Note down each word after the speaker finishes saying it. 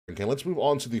Okay, let's move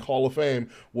on to the Hall of Fame,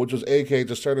 which was AK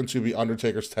just turned into the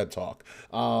Undertaker's TED Talk.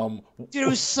 Dude, it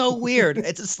was so weird.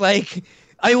 It's just like,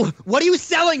 what are you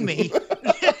selling me?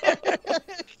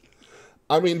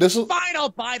 I mean, this is Fine, I'll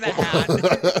buy the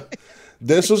hat.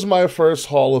 this is my first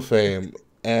Hall of Fame,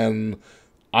 and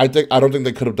I don't think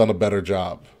they could have done a better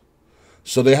job.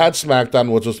 So they had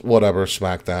SmackDown, which was whatever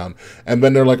SmackDown, and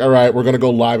then they're like, "All right, we're gonna go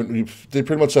live." And they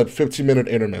pretty much said 15-minute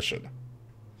intermission,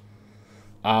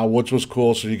 which was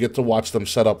cool. So you get to watch them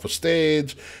set up the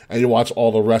stage, and you watch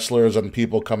all the wrestlers and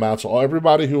people come out. So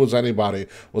everybody who was anybody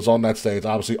was on that stage.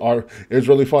 Obviously, it was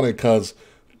really funny because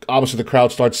obviously the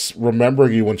crowd starts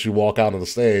remembering you once you walk out on the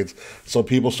stage. So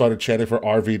people started chanting for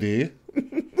RVD.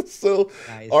 So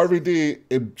Nice. RVD,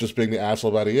 it just being the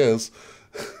asshole that he is,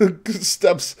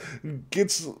 steps,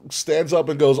 stands up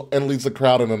and goes and leads the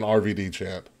crowd in an RVD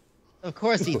chant. Of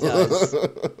course he does.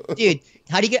 Dude,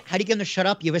 how do you get him to shut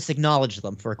up? You just acknowledge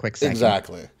them for a quick second.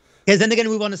 Exactly. Because then they're gonna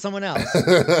move on to someone else.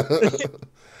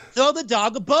 Throw the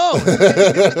dog a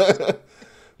bone.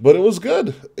 But it was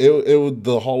good.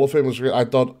 The Hall of Fame was great. I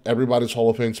thought everybody's Hall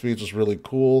of Fame speech was really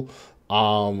cool.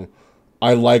 Um,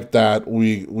 I like that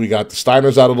we got the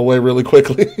Steiners out of the way really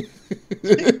quickly.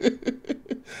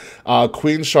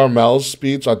 Queen Charmel's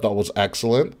speech I thought was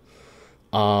excellent.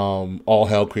 All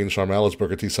hail Queen Charmel, as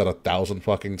Booker T said 1,000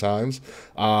 fucking times.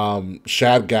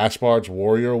 Shad Gaspard's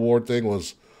Warrior Award thing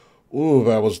was, ooh,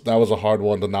 that was a hard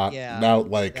one to not Yeah, now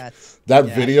like that's that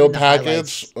yeah, video in the package.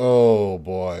 highlights. Oh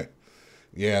boy,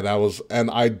 yeah, that was, and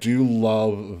I do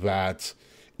love that.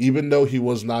 Even though he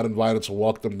was not invited to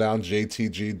walk them down,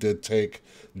 JTG did take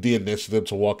the initiative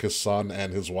to walk his son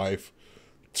and his wife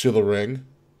to the ring,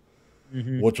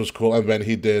 Hmm. which was cool. And then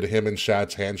he did him and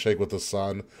Shad's handshake with his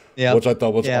son, Yep. which I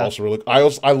thought was Yeah. also really.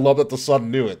 I love that the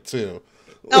son knew it too.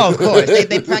 Oh, of course.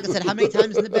 They practiced it how many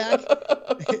times in the back?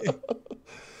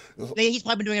 He's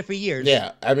probably been doing it for years.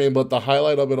 Yeah, I mean, but the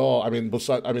highlight of it all, I mean, there's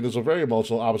a very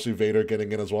emotional. Obviously, Vader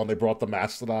getting in as well. And they brought the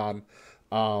Mastodon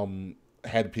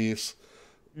headpiece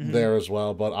Hmm. there as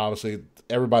well. But obviously,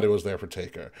 everybody was there for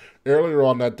Taker. Earlier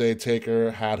on that day,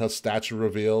 Taker had her statue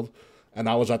revealed, and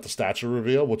I was at the statue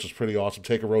reveal, which was pretty awesome.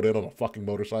 Taker rode in on a fucking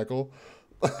motorcycle.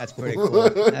 That's pretty cool.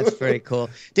 That's pretty cool.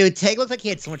 Dude, Tay looked like he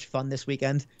had so much fun this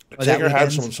weekend. Or that Taker had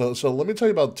weekend. some. So let me tell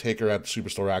you about Taker at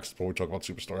Superstore Access before we talk about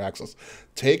Superstore Access.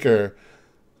 Taker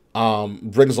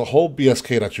brings a whole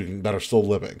BSK that are still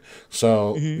living.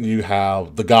 So Hmm. you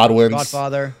have the Godwins,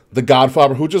 Godfather. the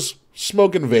Godfather, who just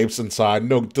smoking vapes inside.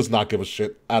 No, does not give a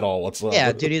shit at all Yeah,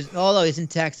 whatsoever. dude, although he's in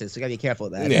Texas, so you gotta be careful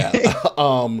with that. Yeah.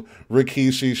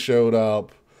 Rikishi showed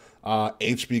up.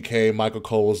 HBK, Michael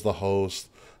Cole was the host.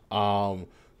 Um,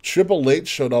 Triple H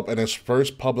showed up in his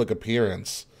first public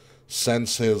appearance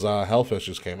since his health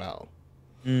issues came out.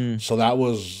 Mm. So that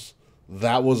was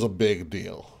a big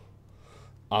deal.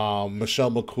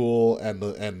 Michelle McCool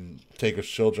and Taker's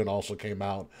children also came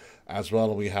out as well,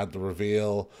 and we had the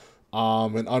reveal.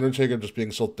 And Undertaker just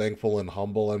being so thankful and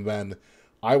humble, and then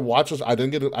I watched this. I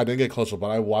didn't get closer, but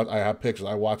I have pictures.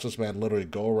 I watched this man literally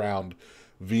go around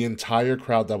the entire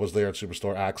crowd that was there at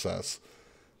Superstore Access,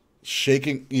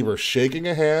 either shaking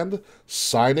a hand,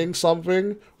 signing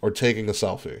something, or taking a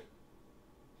selfie.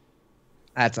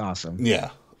 That's awesome.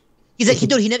 Yeah. Dude,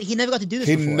 he never got to do this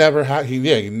He before. never had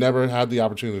he never had the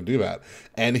opportunity to do that.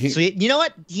 And So you know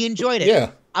what? He enjoyed it.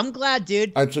 yeah. I'm glad,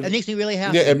 dude. I That makes me really Yeah,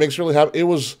 happy. it makes me really happy. It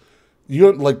was you know,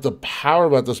 like the power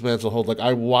about this man's hold. Like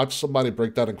I watched somebody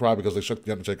break down and cry because they shook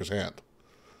the Undertaker's hand.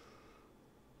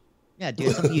 Yeah, dude,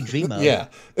 it's something you dream of. Yeah.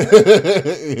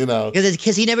 You know.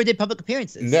 Because he never did public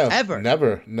appearances No, ever.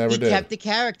 never He did. kept the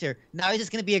character. Now he's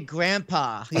just gonna be a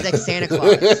grandpa. He's like Santa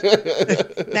Claus.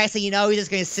 Next thing you know, he's just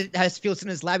gonna have people sit in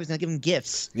his lap. He's gonna give him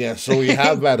gifts. Yeah, so we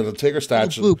have that, and the Taker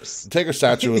statue. Little The boops. Taker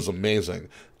statue is amazing.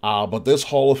 But this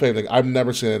Hall of Fame thing, I've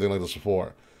never seen anything like this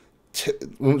before. T-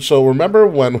 so remember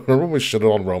when we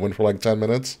shitted on Roman for like 10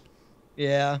 minutes?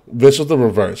 Yeah, This was the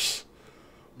reverse.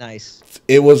 nice.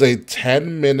 It was a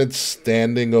 10-minute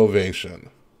standing ovation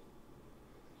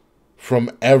from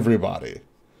everybody.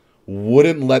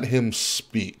 Wouldn't let him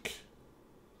speak.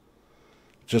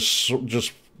 Just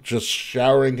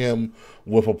showering him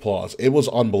with applause. It was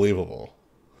unbelievable.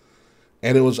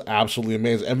 And it was absolutely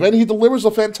amazing. And then he delivers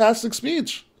a fantastic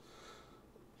speech.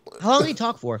 How long did he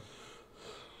talk for?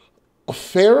 A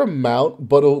fair amount,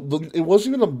 but it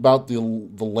wasn't even about the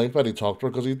length that he talked for,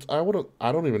 because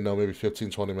I don't even know, maybe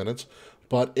 15, 20 minutes.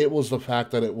 But it was the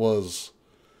fact that it was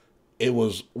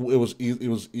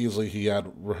easily, he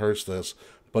had rehearsed this,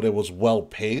 but it was well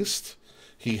paced.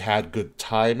 He had good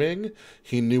timing.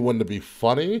 He knew when to be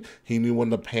funny. He knew when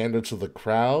to pander to the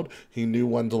crowd. He knew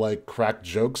when to like crack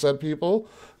jokes at people.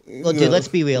 Well, dude, let's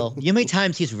be real. You know how many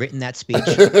times he's written that speech?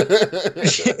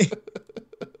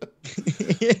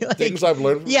 Like, Things I've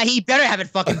learned. yeah, he better have it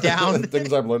fucking down.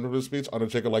 Things I've learned from his speech.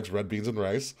 Undertaker likes red beans and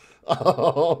rice.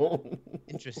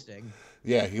 Interesting.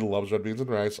 Yeah, he loves red beans and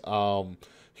rice.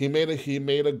 He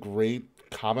made a great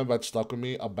comment that stuck with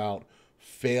me about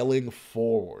failing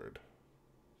forward.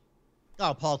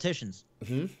 Oh, politicians.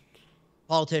 Hmm.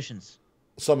 Politicians.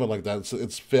 Something like that.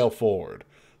 It's fail forward.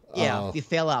 Yeah, if you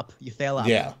fail up, you fail up.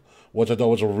 Yeah, which I thought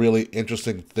was a really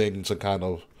interesting thing to kind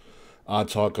of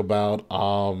talk about.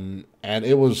 And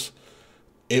it was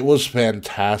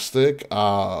fantastic.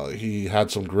 He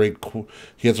had some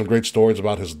great stories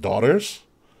about his daughters,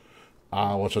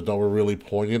 which I thought were really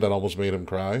poignant. That almost made him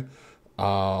cry.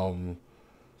 Um,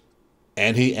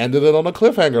 and he ended it on a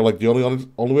cliffhanger, like the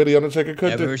only way the Undertaker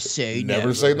could. Never say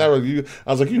Never say never.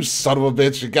 I was like, you son of a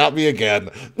bitch, you got me again.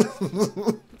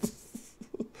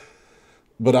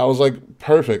 But I was like,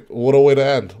 perfect. What a way to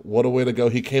end. What a way to go.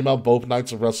 He came out both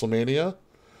nights of WrestleMania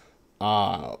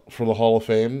for the Hall of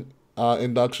Fame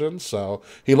induction. So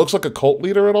he looks like a cult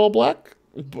leader in all black.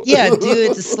 Yeah, dude,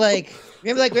 it's just like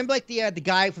remember the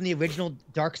guy from the original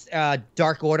Dark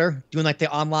Order doing like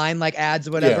the online like ads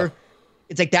or whatever. Yeah.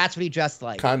 It's like that's what he dressed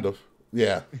like. Kind of.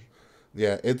 Yeah.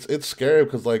 Yeah, it's scary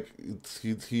because like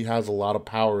he has a lot of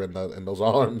power in those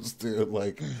arms, dude.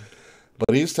 Like,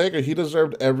 but he's Taker. He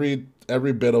deserved every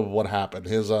bit of what happened.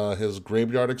 His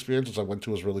graveyard experience, which I went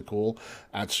to, was really cool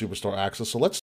at Superstar Access. So let's